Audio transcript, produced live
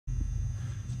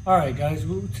Alright guys,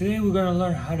 today we're going to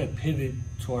learn how to pivot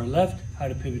to our left, how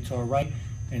to pivot to our right,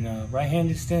 in a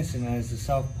right-handed stance and as a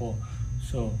southpaw.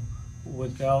 So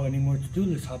without any more to do,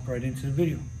 let's hop right into the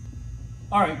video.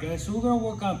 Alright guys, so we're going to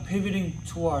work on pivoting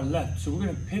to our left. So we're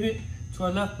going to pivot to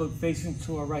our left but facing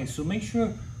to our right. So make sure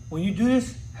when you do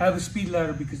this, have a speed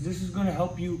ladder, because this is going to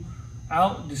help you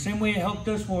out the same way it helped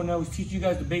us when I was teaching you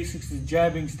guys the basics of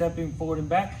jabbing, stepping forward and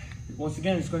back. Once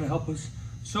again, it's going to help us.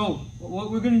 So what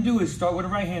we're going to do is start with a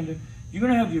right-hander. You're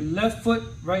going to have your left foot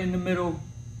right in the middle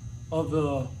of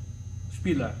the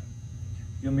speed ladder.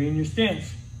 You're going to be in your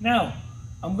stance. Now,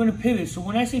 I'm going to pivot. So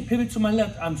when I say pivot to my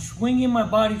left, I'm swinging my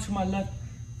body to my left,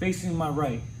 facing my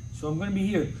right. So I'm going to be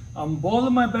here. I'm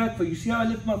balling my back foot. You see how I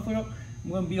lift my foot up? I'm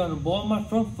going to be on the ball of my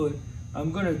front foot.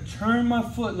 I'm going to turn my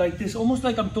foot like this, almost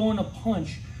like I'm throwing a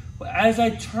punch. But as I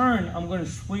turn, I'm going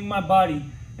to swing my body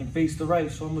and face the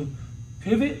right. So I'm going to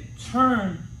pivot,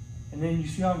 turn, and then you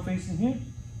see how I'm facing here?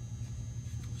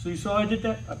 So you saw I did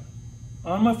that?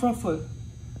 On my front foot,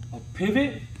 I'll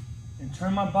pivot and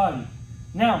turn my body.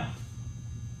 Now,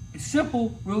 it's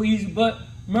simple, real easy, but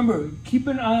remember, keep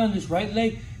an eye on this right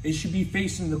leg. It should be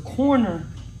facing the corner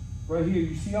right here.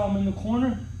 You see how I'm in the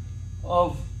corner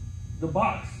of the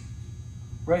box?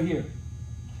 Right here.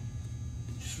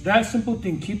 Just that simple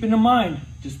thing. Keep it in mind.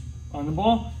 Just on the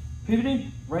ball,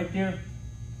 pivoting, right there,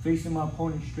 facing my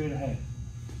opponent straight ahead.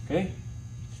 Okay?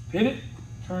 Just pivot,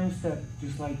 turn and step,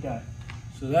 just like that.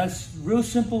 So that's real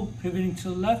simple, pivoting to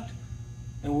the left.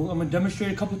 And I'm going to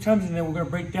demonstrate a couple of times, and then we're going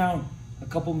to break down a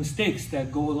couple mistakes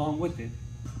that go along with it.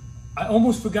 I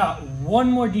almost forgot one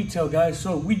more detail, guys.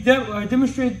 So I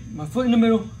demonstrated my foot in the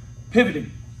middle,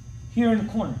 pivoting here in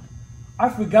the corner. I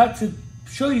forgot to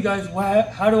show you guys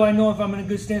how do I know if I'm in a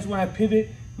good stance when I pivot,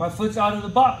 my foot's out of the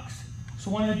box. So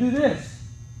when I do this,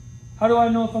 how do I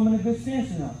know if I'm in a good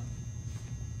stance or not?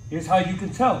 Here's how you can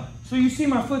tell. So you see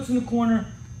my foot's in the corner,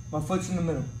 my foot's in the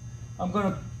middle. I'm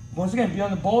going to, once again, be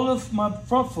on the ball of my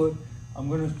front foot. I'm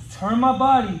going to turn my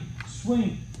body,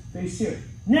 swing, face here.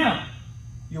 Now,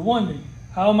 you're wondering,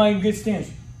 how am I in good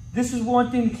stance? This is one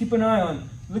thing to keep an eye on.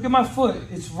 Look at my foot.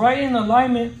 It's right in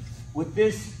alignment with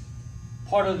this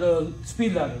part of the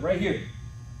speed ladder, right here.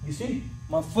 You see?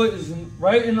 My foot is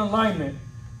right in alignment,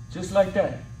 just like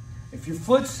that. If your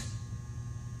foot's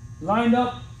lined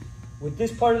up with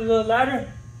this part of the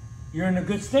ladder, you're in a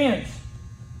good stance.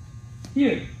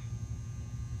 Here.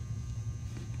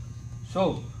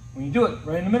 So, when you do it,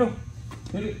 right in the middle,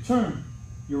 hit it, turn.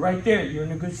 You're right there, you're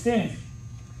in a good stance.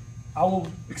 I will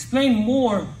explain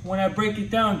more when I break it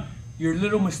down, your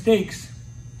little mistakes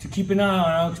to keep an eye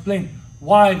on. I'll explain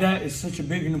why that is such a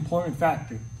big and important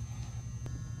factor.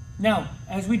 Now,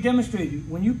 as we demonstrated,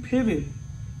 when you pivot,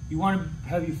 you want to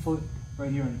have your foot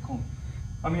right here in the corner.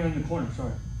 In the corner,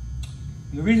 sorry.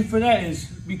 And the reason for that is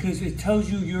because it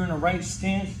tells you you're in a right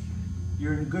stance,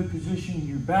 you're in a good position,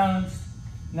 you're balanced.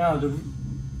 Now,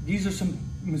 these are some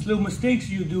little mistakes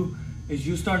you do is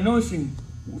you start noticing,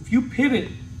 if you pivot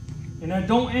and I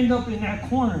don't end up in that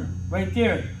corner right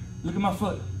there, look at my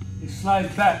foot, it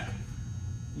slides back,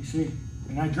 you see?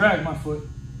 And I drag my foot.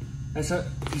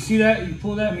 You see that? You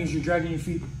pull that, means you're dragging your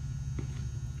feet.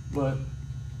 But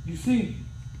you see,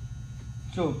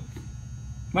 so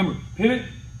remember, pivot,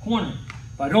 corner.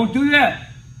 If I don't do that,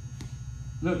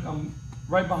 look, I'm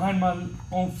right behind my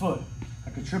own foot. I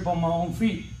could trip on my own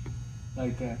feet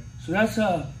like that. So that's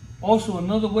also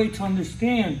another way to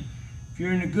understand if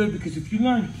you're in a good, because if you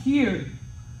learn here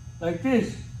like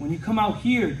this, when you come out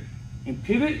here and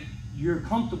pivot, you're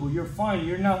comfortable, you're fine,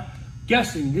 you're not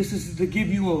guessing. This is to give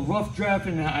you a rough draft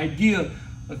and an idea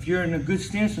if you're in a good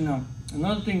stance or not.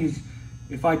 Another thing is,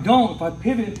 if I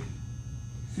pivot,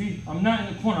 see, I'm not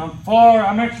in the corner.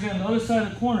 I'm actually on the other side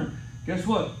of the corner. Guess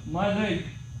what? My leg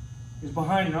is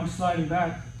behind and I'm sliding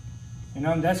back. And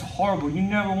that's horrible. You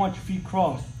never want your feet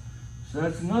crossed. So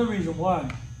that's another reason why.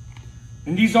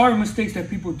 And these are mistakes that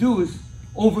people do, is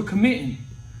overcommitting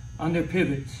on their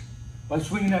pivots by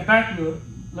swinging that back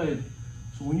leg.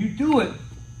 So when you do it,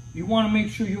 you want to make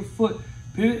sure your foot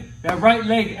pivot, that right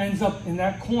leg ends up in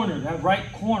that corner, that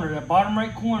right corner, that bottom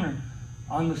right corner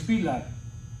on the speed ladder.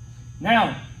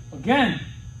 Now, again,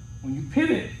 when you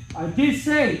pivot, I did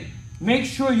say, make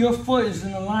sure your foot is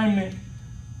in alignment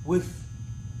with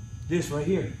this right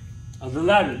here, of the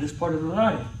ladder, this part of the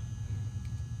ladder.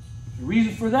 The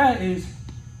reason for that is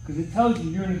because it tells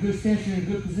you you're in a good stance, you're in a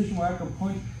good position where I can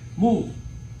point, move.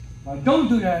 If I don't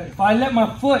do that, if I let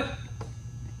my foot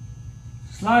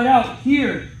slide out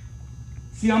here,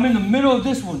 see, I'm in the middle of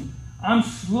this one. I'm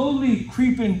slowly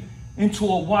creeping into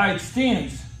a wide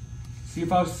stance. See,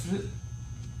 if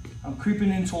I'm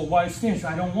creeping into a wide stance,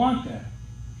 I don't want that.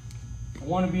 I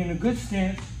want to be in a good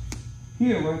stance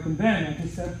here where I can bend, I can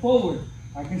step forward,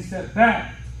 I can step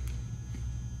back.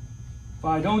 If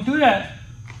I don't do that,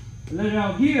 I let it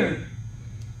out here,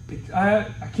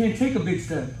 I can't take a big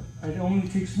step. I only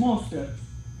take small steps.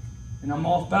 And I'm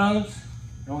off balance,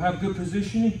 I don't have good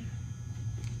positioning,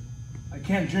 I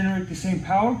can't generate the same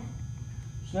power.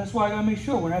 So that's why I gotta make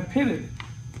sure when I pivot,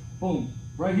 boom,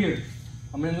 right here,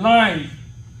 I'm in line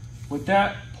with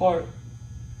that part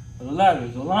of the ladder.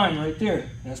 There's a line right there.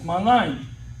 That's my line.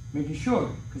 Making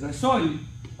sure, because I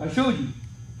showed you.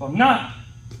 If I'm not,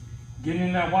 getting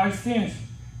in that wide stance,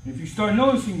 and if you start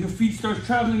noticing your feet start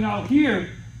traveling out here,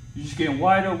 you're just getting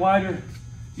wider, wider.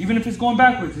 Even if it's going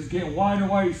backwards, it's getting wider,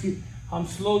 wider. You see, I'm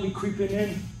slowly creeping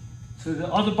in to the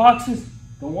other boxes.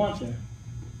 Don't want that.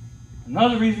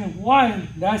 Another reason why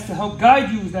that's to help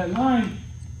guide you is that line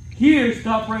here,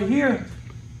 stop right here,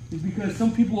 is because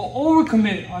some people will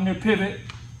overcommit on their pivot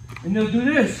and they'll do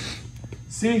this.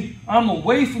 See, I'm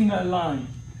away from that line.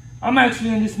 I'm actually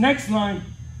in this next line,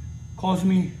 causing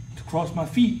me to cross my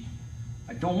feet.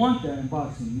 I don't want that in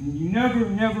boxing. You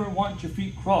never want your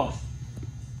feet crossed.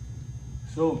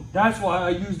 So that's why I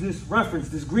use this reference,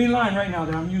 this green line right now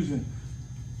that I'm using.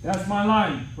 That's my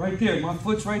line right there. My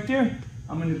foot's right there.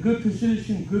 I'm in a good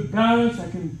position, good balance. I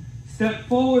can step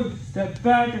forward, step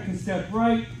back. I can step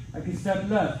right. I can step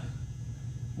left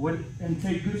and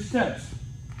take good steps.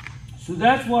 So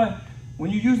that's why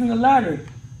when you're using the ladder,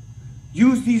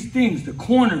 use these things, the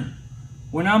corner.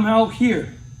 When I'm out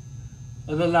here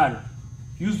of the ladder,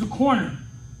 use the corner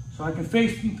so I can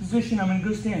face in position. I'm in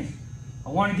good stance. I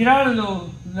want to get out of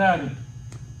the ladder.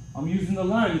 I'm using the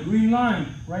line, the green line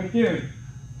right there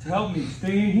to help me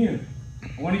stay in here.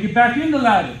 I want to get back in the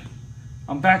ladder.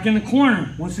 I'm back in the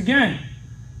corner once again.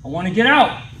 I want to get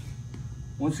out.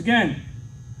 Once again,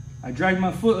 I drag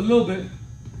my foot a little bit,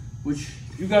 which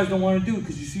you guys don't want to do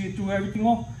because you see it through everything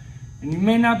off. And you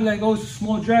may not be like, oh, it's a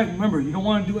small drag. Remember, you don't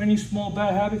want to do any small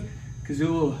bad habits because it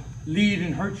will lead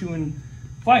and hurt you in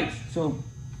fights. So,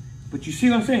 but you see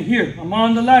what I'm saying? Here, I'm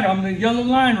on the ladder. I'm in the yellow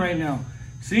line right now.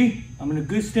 See? I'm in a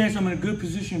good stance. I'm in a good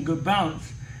position, good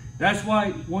balance. That's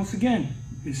why, once again,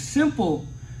 it's simple,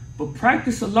 but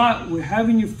practice a lot with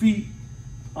having your feet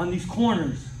on these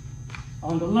corners,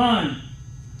 on the line,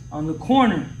 on the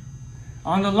corner,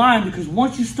 on the line, because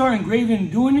once you start engraving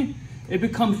and doing it, it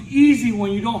becomes easy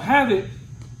when you don't have it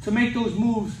to make those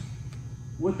moves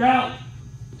without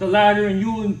the ladder, and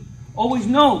you will always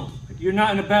know you're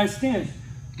not in a bad stance.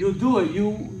 You'll do it.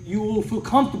 You will feel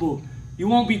comfortable. You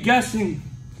won't be guessing,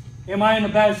 am I in a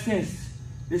bad stance?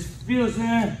 This feels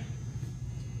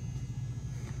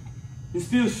this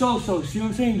feels so-so. See what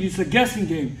I'm saying? It's a guessing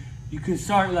game. You can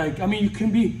start you can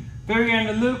be very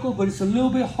analytical, but it's a little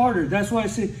bit harder. That's why I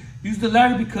say use the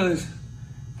ladder, because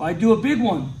if I do a big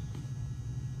one,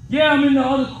 yeah, I'm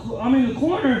in the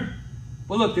corner,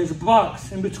 but look, there's a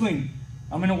box in between.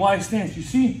 I'm in a wide stance. You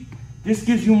see? This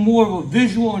gives you more of a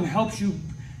visual and helps you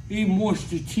be more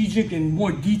strategic and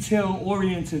more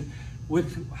detail-oriented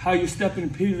with how you're stepping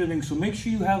and pivoting. So make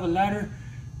sure you have a ladder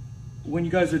when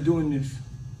you guys are doing this.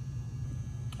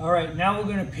 All right, now we're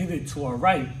gonna pivot to our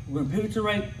right. We're gonna pivot to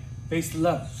right, face the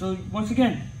left. So once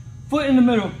again, foot in the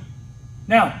middle.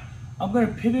 Now, I'm gonna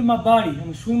pivot my body. I'm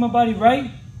gonna swing my body right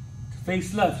to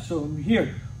face left. So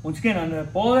here, once again, on the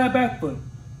ball of that back foot,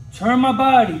 turn my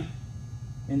body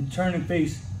and turn and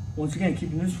face. Once again,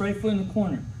 keeping this right foot in the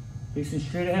corner, facing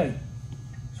straight ahead.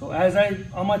 So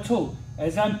on my toe,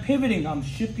 as I'm pivoting, I'm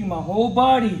shifting my whole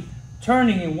body,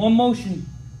 turning in one motion,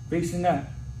 facing that.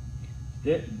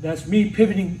 That's me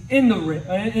pivoting in the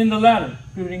ladder,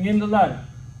 pivoting in the ladder.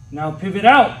 Now pivot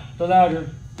out the ladder.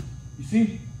 You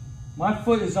see, my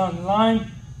foot is on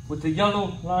line with the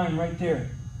yellow line right there.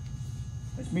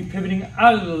 That's me pivoting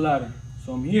out of the ladder.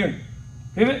 So I'm here,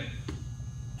 pivot,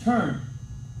 turn,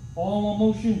 all one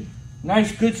motion.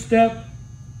 Nice, good step,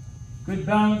 good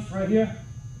balance right here.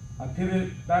 I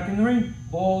pivot back in the ring,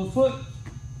 ball the foot,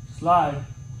 slide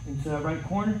into that right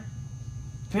corner,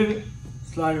 pivot,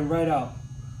 sliding right out.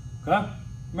 Okay?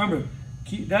 Remember,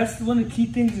 that's one of the key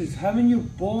things is having your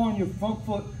ball on your front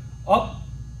foot up.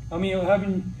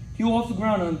 Having heel off the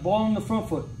ground and ball on the front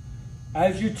foot.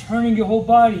 As you're turning your whole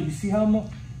body, you see how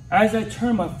as I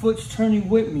turn, my foot's turning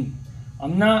with me.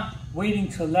 I'm not waiting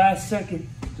till last second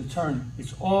to turn.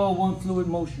 It's all one fluid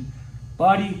motion.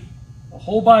 Body, the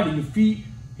whole body, your feet,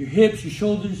 your hips, your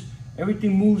shoulders,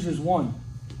 everything moves as one.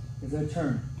 As I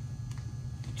turn,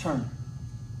 turn,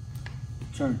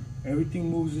 turn. Everything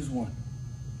moves as one.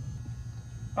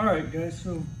 All right, guys,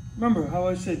 so remember how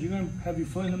I said you're gonna have your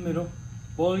foot in the middle,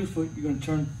 ball of your foot, you're gonna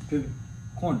turn, pivot,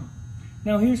 corner.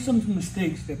 Now here's some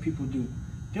mistakes that people do.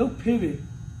 They'll pivot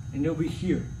and they'll be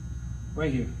here,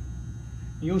 right here.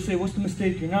 And you'll say, what's the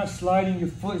mistake? You're not sliding, your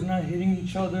foot is not hitting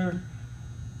each other.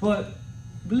 But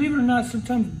believe it or not,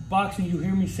 sometimes boxing, you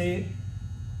hear me say it,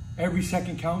 every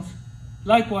second counts.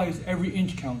 Likewise, every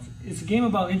inch counts. It's a game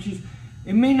about inches.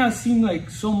 It may not seem like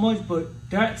so much, but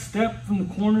that step from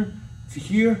the corner to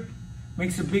here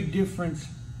makes a big difference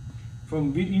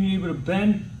from being able to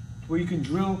bend where you can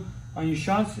drill on your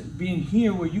shots, being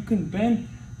here where you can bend,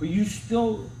 but you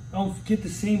still don't get the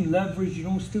same leverage. You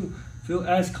don't still feel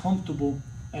as comfortable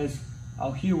as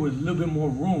out here with a little bit more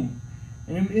room.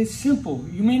 And it's simple.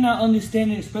 You may not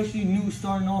understand it, especially new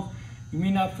starting off. You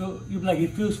may not feel, you'll be like,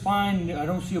 it feels fine, I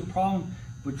don't see a problem.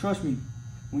 But trust me,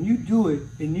 when you do it,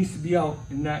 it needs to be out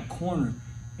in that corner.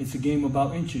 It's a game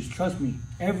about inches, trust me.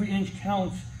 Every inch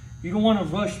counts. You don't want to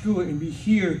rush through it and be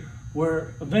here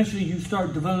where eventually you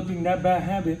start developing that bad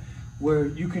habit where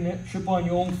you can trip on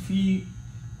your own feet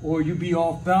or you be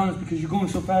off balance because you're going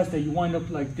so fast that you wind up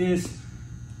like this.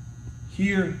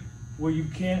 Here, where you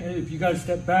can't, if you got to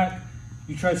step back,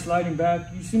 you try sliding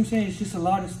back. You see what I'm saying? It's just a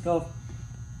lot of stuff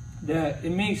that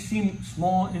it may seem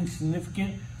small,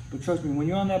 insignificant, but trust me, when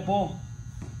you're on that ball,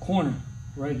 corner,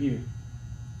 right here.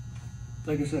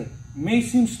 Like I said, it may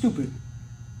seem stupid,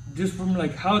 just from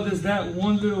like, how does that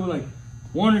one little, like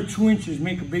 1 or 2 inches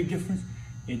make a big difference?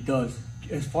 It does.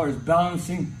 As far as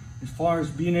balancing, as far as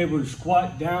being able to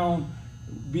squat down,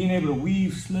 being able to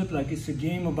weave, slip, like it's a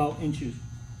game about inches.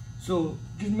 So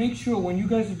just make sure when you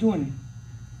guys are doing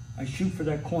it, I shoot for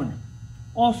that corner.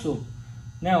 Also,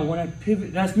 now when I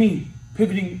pivot, that's me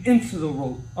pivoting into the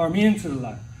rope, or into the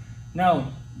line.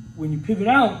 Now, when you pivot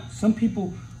out, some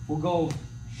people will go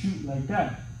shoot like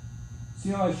that. See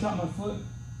how I shot my foot?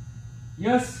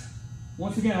 Yes,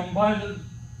 once again, I'm by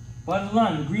the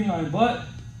line, the green line, but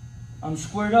I'm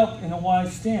squared up in a wide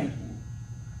stance.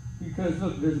 Because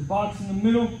look, there's a box in the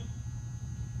middle,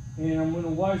 and I'm in a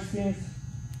wide stance.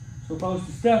 So if I was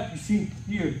to step, you see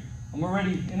here, I'm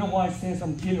already in a wide stance,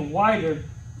 I'm getting wider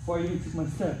before I even take my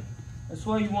step. That's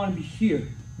why you want to be here.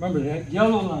 Remember that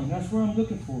yellow line, that's where I'm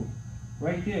looking for,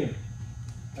 right there.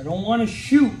 I don't want to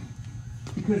shoot,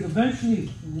 because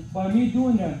eventually, by me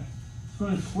doing that, it's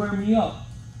going to square me up.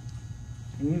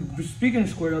 And speaking of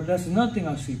squared up, that's another thing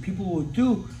I see. People will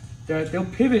do that, they'll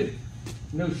pivot,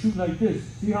 and they'll shoot like this.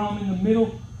 See how I'm in the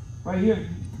middle, right here?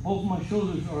 Both my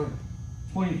shoulders are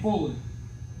pointing forward.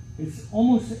 It's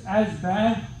almost as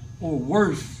bad or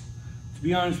worse, to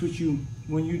be honest with you,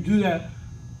 when you do that,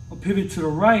 a pivot to the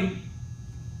right.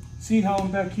 See how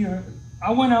I'm back here?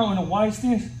 I went out in a wide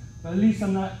stance, but at least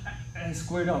I'm not as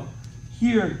squared up.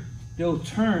 Here, they'll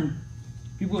turn,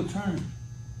 people will turn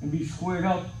and be squared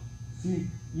up. See,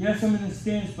 yes, I'm in a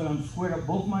stance, but I'm squared up.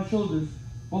 Both my shoulders,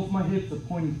 both my hips are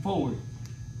pointing forward.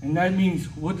 And that means,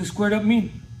 what does squared up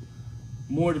mean?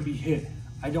 More to be hit.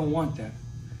 I don't want that.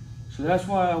 So that's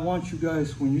why I want you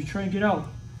guys, when you try and get out,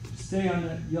 stay on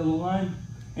that yellow line.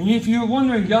 And if you're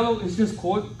wondering, yellow is just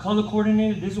color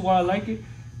coordinated. This is why I like it.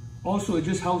 Also, it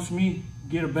just helps me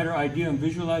get a better idea and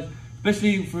visualize,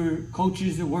 especially for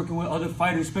coaches that are working with other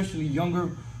fighters, especially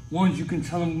younger ones. You can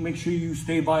tell them, make sure you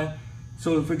stay by it.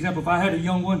 So for example, if I had a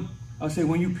young one, I'll say,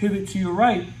 when you pivot to your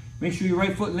right, make sure your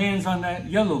right foot lands on that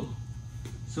yellow.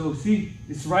 So see,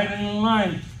 it's right in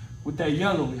line with that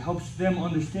yellow. It helps them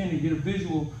understand and get a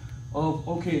visual of,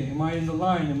 okay, am I in the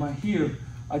line? Am I here?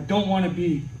 I don't want to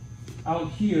be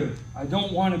out here. I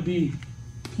don't want to be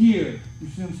here. You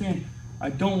see what I'm saying? I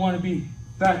don't want to be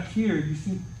back here. You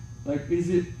see, like, is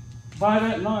it by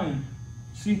that line?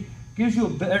 See, gives you a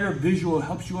better visual,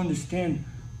 helps you understand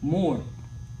more.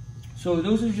 So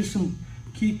those are just some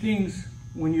key things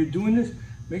when you're doing this.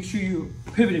 Make sure you're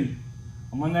pivoting.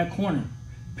 I'm on that corner.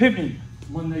 Pivoting,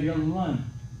 I'm on that yellow line.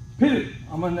 Pivot,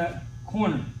 I'm on that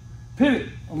corner. Pivot,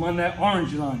 I'm on that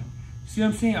orange line. See what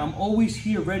I'm saying? I'm always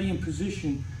here, ready in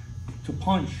position to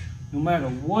punch. No matter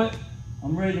what,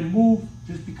 I'm ready to move,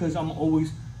 just because I'm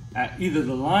always at either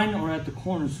the line or at the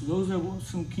corner. So those are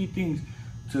some key things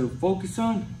to focus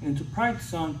on and to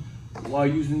practice on while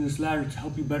using this ladder to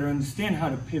help you better understand how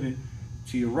to pivot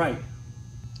to your right.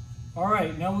 All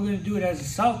right, now we're gonna do it as a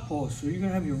southpaw. So you're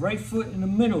gonna have your right foot in the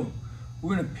middle.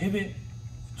 We're gonna pivot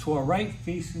to our right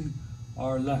facing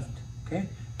our left, okay?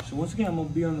 So once again, I'm gonna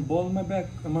be on the ball of my back,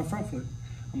 on my front foot.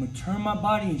 I'm gonna turn my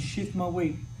body and shift my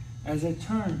weight. As I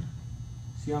turn,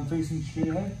 see I'm facing straight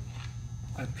ahead?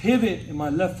 I pivot and my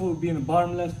left foot will be in the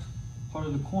bottom left part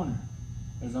of the corner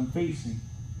as I'm facing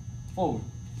forward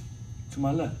to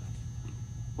my left.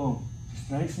 Boom,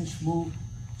 just nice and smooth,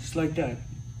 just like that.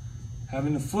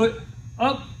 Having the foot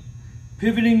up,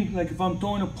 pivoting like if I'm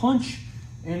throwing a punch,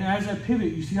 and as I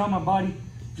pivot, you see how my body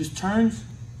just turns?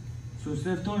 So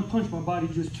instead of throwing a punch, my body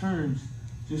just turns.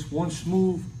 Just one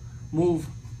smooth move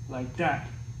like that.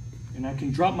 And I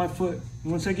can drop my foot.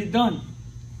 And once I get done,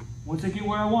 once I get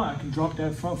where I want, I can drop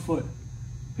that front foot.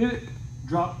 Pivot,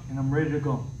 drop, and I'm ready to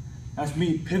go. That's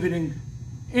me pivoting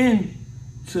in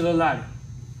to the ladder.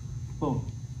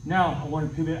 Boom. Now I want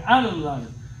to pivot out of the ladder.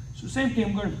 So same thing,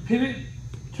 I'm going to pivot,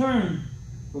 turn,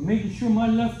 but making sure my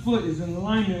left foot is in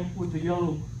alignment with the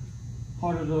yellow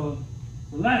part of the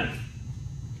ladder.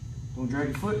 Don't drag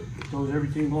your foot, it throws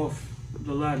everything off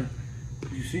the ladder.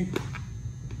 You see?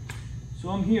 So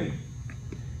I'm here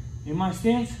in my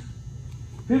stance,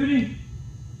 pivoting,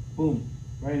 boom,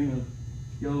 right in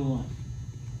the yellow line.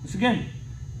 Once again,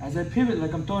 as I pivot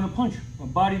like I'm throwing a punch, my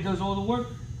body does all the work,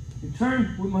 and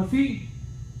turn with my feet,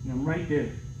 and I'm right there.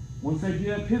 Once I do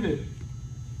that pivot,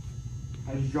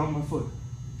 I just drop my foot.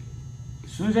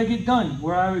 As soon as I get done,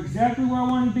 exactly where I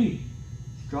want to be,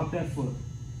 just drop that foot.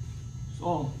 It's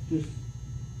all just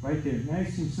right there.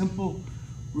 Nice and simple,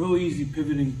 real easy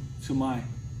pivoting to my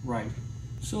right.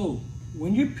 So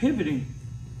when you're pivoting,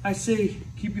 I say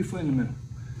keep your foot in the middle.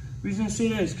 The reason I say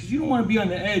that is because you don't want to be on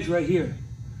the edge right here.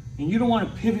 And you don't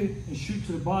want to pivot and shoot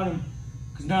to the bottom,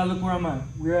 because now look where I'm at.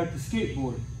 We're at the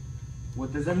skateboard.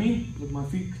 What does that mean? Look, my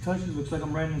feet touch, it looks like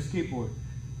I'm riding a skateboard.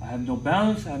 I have no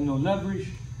balance, I have no leverage,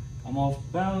 I'm off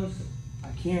balance. I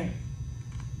can't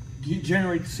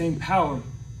generate the same power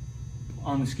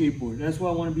on the skateboard. That's why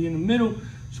I want to be in the middle.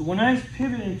 So when I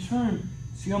pivot and turn,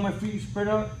 see how my feet spread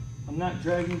out? I'm not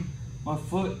dragging my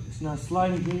foot, it's not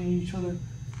sliding, hitting each other.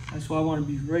 That's why I want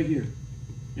to be right here,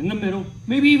 in the middle,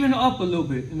 maybe even up a little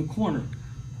bit in the corner.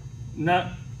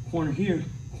 Not corner here,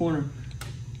 corner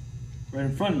right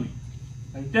in front of me.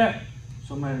 Like that,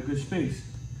 so I'm at a good space.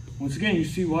 Once again, you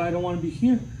see why I don't want to be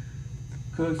here?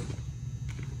 Because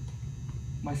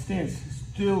my stance is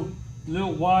still a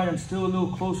little wide, I'm still a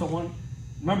little close.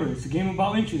 Remember, it's a game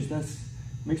about inches. That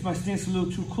makes my stance a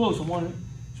little too close. I want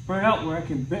to spread out where I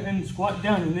can bend and squat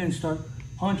down and then start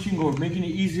punching, or making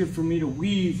it easier for me to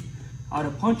weave out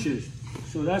of punches.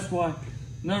 So that's why,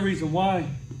 another reason why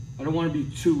I don't want to be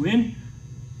too in,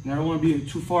 and I don't want to be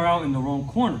too far out in the wrong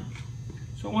corner.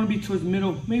 So I want to be towards the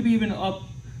middle, maybe even up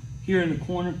here in the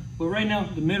corner. But right now,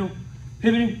 the middle,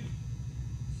 pivoting,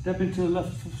 step into the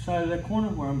left side of that corner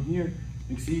where I'm here.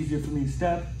 Makes it easier for me to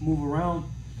step, move around.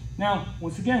 Now,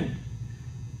 once again,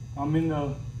 I'm in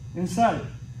the inside.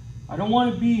 I don't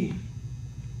want to be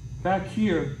back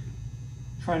here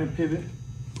trying to pivot,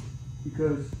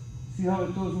 because see how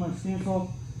it throws my stance off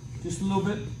just a little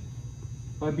bit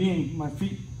by being my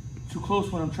feet too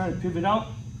close when I'm trying to pivot out.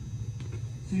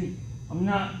 See,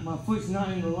 my foot's not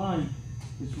in the line.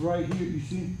 It's right here, you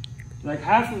see? Like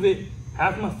half of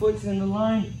my foot's in the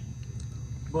line,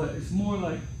 but it's more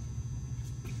like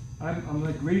I'm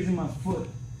like raising my foot.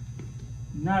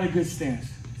 Not a good stance.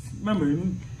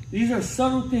 Remember, these are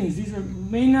subtle things. You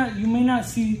may not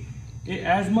see it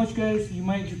as much, guys. You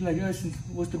might just be like,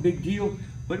 what's the big deal?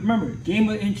 But remember, game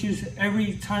of inches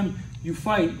every time you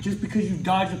fight. Just because you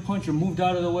dodged a punch or moved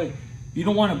out of the way, you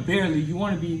don't want to barely. You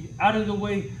want to be out of the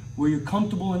way where you're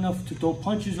comfortable enough to throw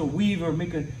punches or weave or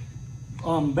make a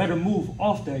better move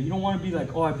off that. You don't want to be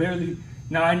like, oh,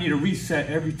 now I need a reset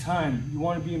every time. You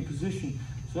want to be in position.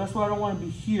 So that's why I don't want to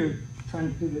be here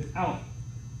trying to pivot out,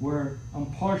 where I'm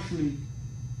partially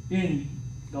in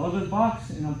the other box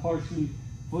and I'm partially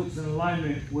foot's in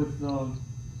alignment with the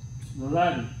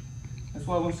ladder. That's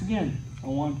why, once again, I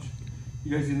want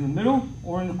you guys in the middle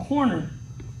or in the corner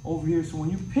over here. So when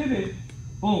you pivot,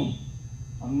 boom,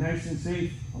 I'm nice and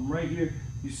safe. I'm right here.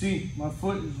 You see, my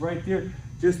foot is right there.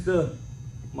 Just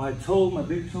my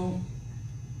big toe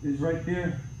is right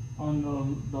there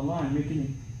on the line, making it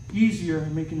easier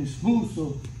and making it smooth.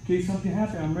 So in case something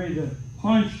happens, I'm ready to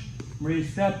punch, I'm ready to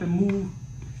step and move.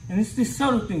 And it's this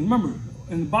subtle thing. Remember,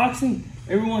 in boxing,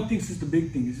 everyone thinks it's the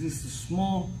big thing. It's just the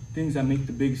small things that make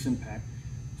the biggest impact.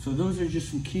 So those are just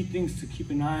some key things to keep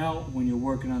an eye out when you're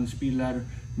working on the speed ladder,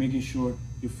 making sure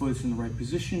your foot's in the right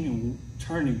position and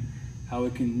turning, how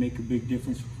it can make a big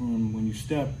difference from when you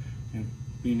step and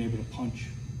being able to punch.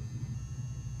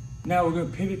 Now we're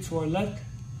going to pivot to our left,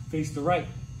 face the right.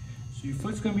 So your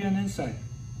foot's going to be on the inside.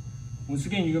 Once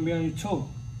again, you're going to be on your toe.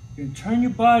 You're going to turn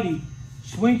your body,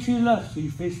 swing to your left so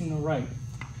you're facing the right.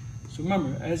 So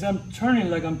remember, as I'm turning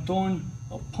like I'm throwing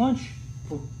a punch,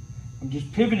 I'm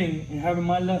just pivoting and having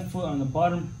my left foot on the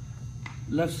bottom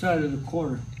left side of the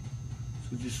quarter.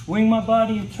 So just swing my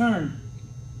body and turn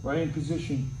right in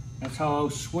position. That's how I'll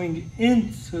swing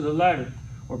into the ladder,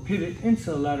 or pivot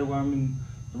into the ladder where I'm in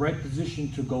the right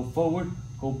position to go forward,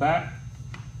 go back.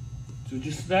 So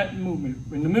just that movement.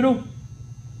 In the middle,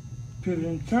 pivot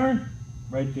and turn,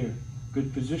 right there.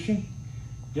 good position.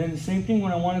 Then the same thing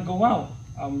when I want to go out.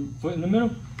 I'm foot in the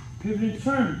middle, pivot and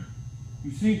turn.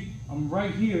 You see, I'm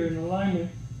right here in alignment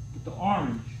with the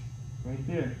orange, right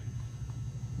there.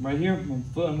 Right here, my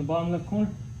foot on the bottom left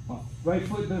corner. My right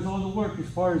foot does all the work as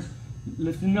far as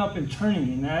lifting up and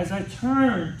turning. And as I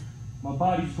turn, my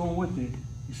body's going with it.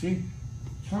 You see?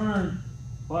 Turn,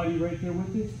 body right there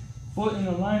with it. Foot in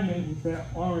alignment with that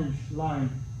orange line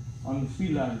on the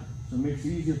speed ladder. So it makes it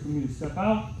easier for me to step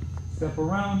out, step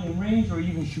around in range, or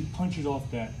even shoot punches off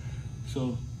that.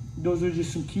 So those are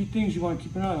just some key things you want to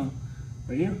keep an eye on.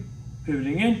 Right here,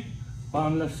 pivoting in,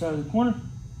 bottom left side of the corner,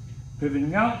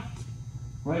 pivoting out,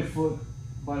 right foot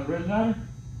by the red ladder,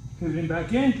 pivoting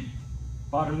back in,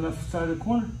 bottom left side of the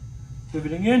corner,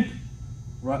 pivoting in,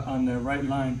 right on the right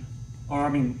line, or I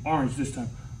mean orange this time,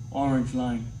 orange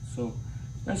line. So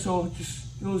that's all,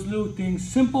 just those little things,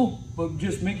 simple, but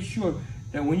just making sure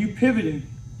that when you're pivoting,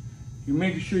 you're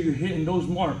making sure you're hitting those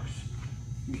marks.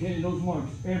 You're hitting those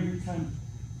marks every time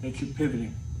that you're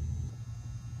pivoting.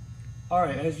 All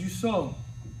right, as you saw,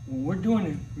 when we're doing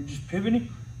it, we're just pivoting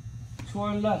to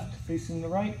our left, facing the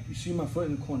right. You see my foot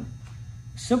in the corner.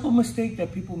 A simple mistake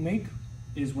that people make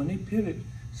is when they pivot,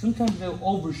 sometimes they'll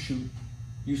overshoot.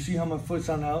 You see how my foot's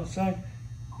on the outside?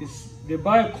 They're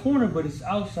by a corner, but it's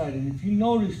outside. And if you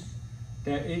notice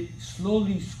that it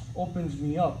slowly opens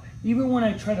me up, even when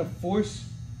I try to force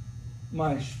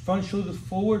my front shoulders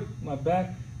forward, my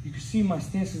back, you can see my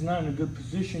stance is not in a good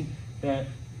position. That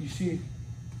you see,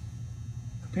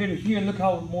 compared to here, look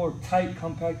how more tight,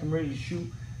 compact, I'm ready to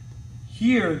shoot.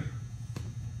 Here,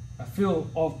 I feel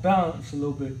off balance a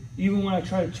little bit. Even when I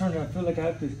try to turn it, I feel like I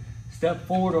have to step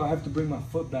forward or I have to bring my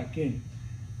foot back in.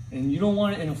 And you don't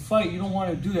want it in a fight, you don't want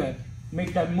to do that.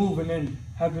 Make that move and then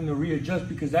having to readjust,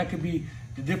 because that could be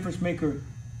the difference maker.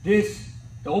 The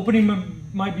opening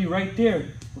might be right there,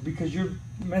 but because you're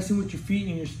messing with your feet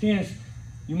and your stance,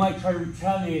 you might try to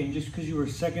retaliate, and just because you were a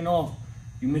second off,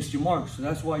 you missed your mark. So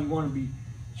that's why you want to be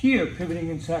here, pivoting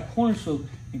into that corner. So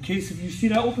in case if you see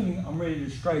that opening, I'm ready to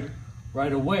strike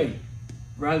right away.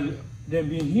 Rather than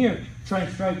being here, trying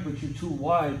to strike, but you're too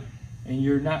wide and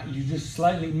you just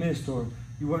slightly missed, or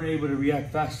you weren't able to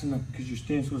react fast enough because your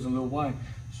stance was a little wide.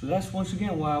 So that's once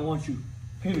again why I want you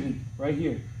pivoting right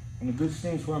here in a good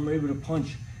stance where I'm able to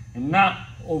punch and not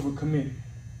overcommit.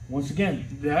 Once again,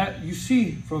 that you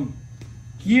see from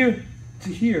here to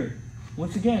here.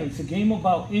 Once again, it's a game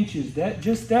about inches.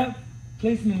 Just that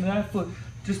placement of that foot,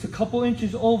 just a couple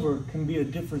inches over, can be a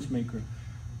difference maker.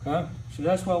 Okay? So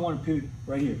that's why I want to pivot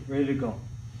right here, ready to go.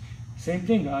 Same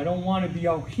thing, I don't want to be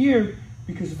out here,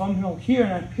 because if I'm out here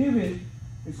and I pivot,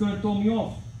 it's going to throw me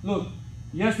off. Look,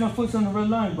 yes, my foot's on the red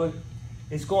line, but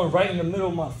it's going right in the middle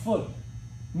of my foot.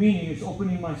 Meaning it's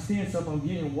opening my stance up, I'm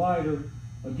getting wider.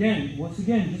 Again, once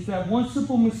again, just that one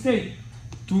simple mistake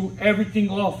threw everything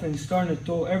off and starting to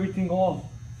throw everything off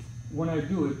when I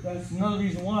do it. That's another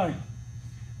reason why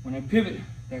when I pivot,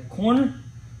 that corner.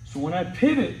 So when I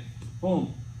pivot,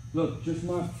 boom, look, just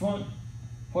my front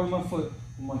part of my foot,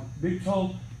 my big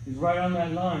toe is right on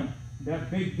that line. That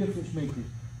big difference maker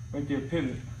right there,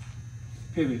 pivot,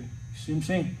 pivot. See what I'm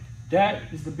saying? That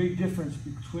is the big difference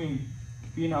between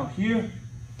being out here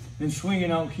and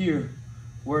swinging out here,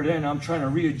 where then I'm trying to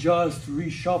readjust,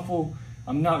 reshuffle.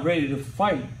 I'm not ready to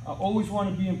fight. I always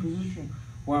want to be in position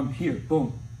where I'm here,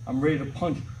 boom. I'm ready to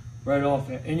punch right off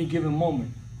at any given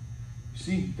moment.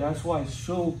 See, that's why it's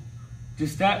so,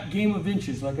 just that game of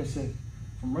inches, like I said,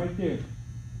 from right there,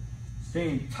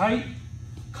 staying tight,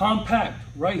 compact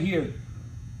right here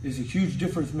is a huge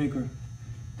difference maker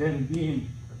than being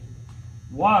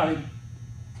wide.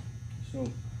 So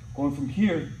going from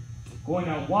here, going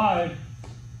out wide,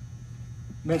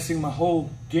 messing my whole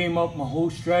game up, my whole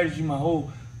strategy, my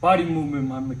whole body movement,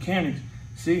 my mechanics.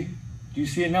 See, do you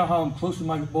see it now how I'm close to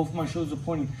both my shoulders are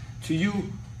pointing to you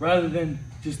rather than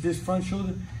just this front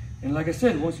shoulder? And like I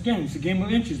said, once again, it's a game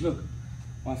of inches. Look,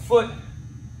 my foot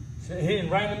is hitting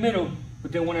right in the middle,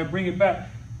 but then when I bring it back,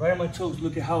 right on my toes,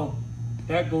 look at how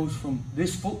that goes from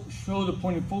this foot shoulder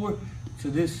pointing forward to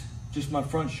this, just my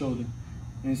front shoulder.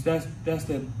 And that's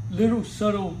the little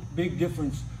subtle big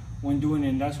difference when doing it,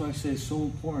 and that's why I say it's so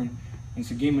important. And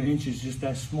it's a game of inches, just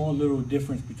that small little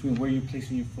difference between where you're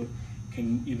placing your foot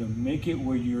can either make it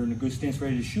where you're in a good stance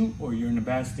ready to shoot, or you're in a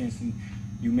bad stance and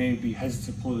you may be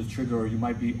hesitant to pull the trigger, or you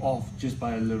might be off just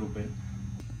by a little bit.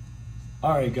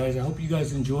 All right, guys, I hope you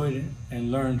guys enjoyed it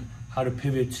and learned how to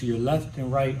pivot to your left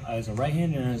and right as a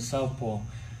right-hander and as a southpaw.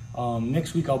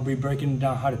 Next week, I'll be breaking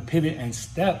down how to pivot and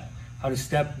step, how to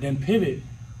step, then pivot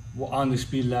on the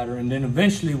speed ladder. And then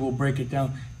eventually we'll break it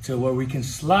down to where we can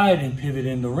slide and pivot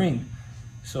in the ring.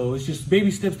 So it's just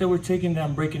baby steps that we're taking, that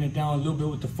I'm breaking it down a little bit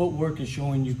with the footwork and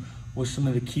showing you what some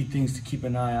of the key things to keep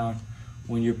an eye on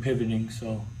when you're pivoting.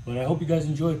 So, but I hope you guys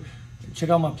enjoyed. Check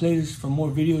out my playlist for more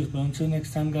videos. But until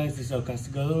next time, guys, this is El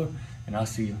Castigador, and I'll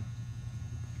see you.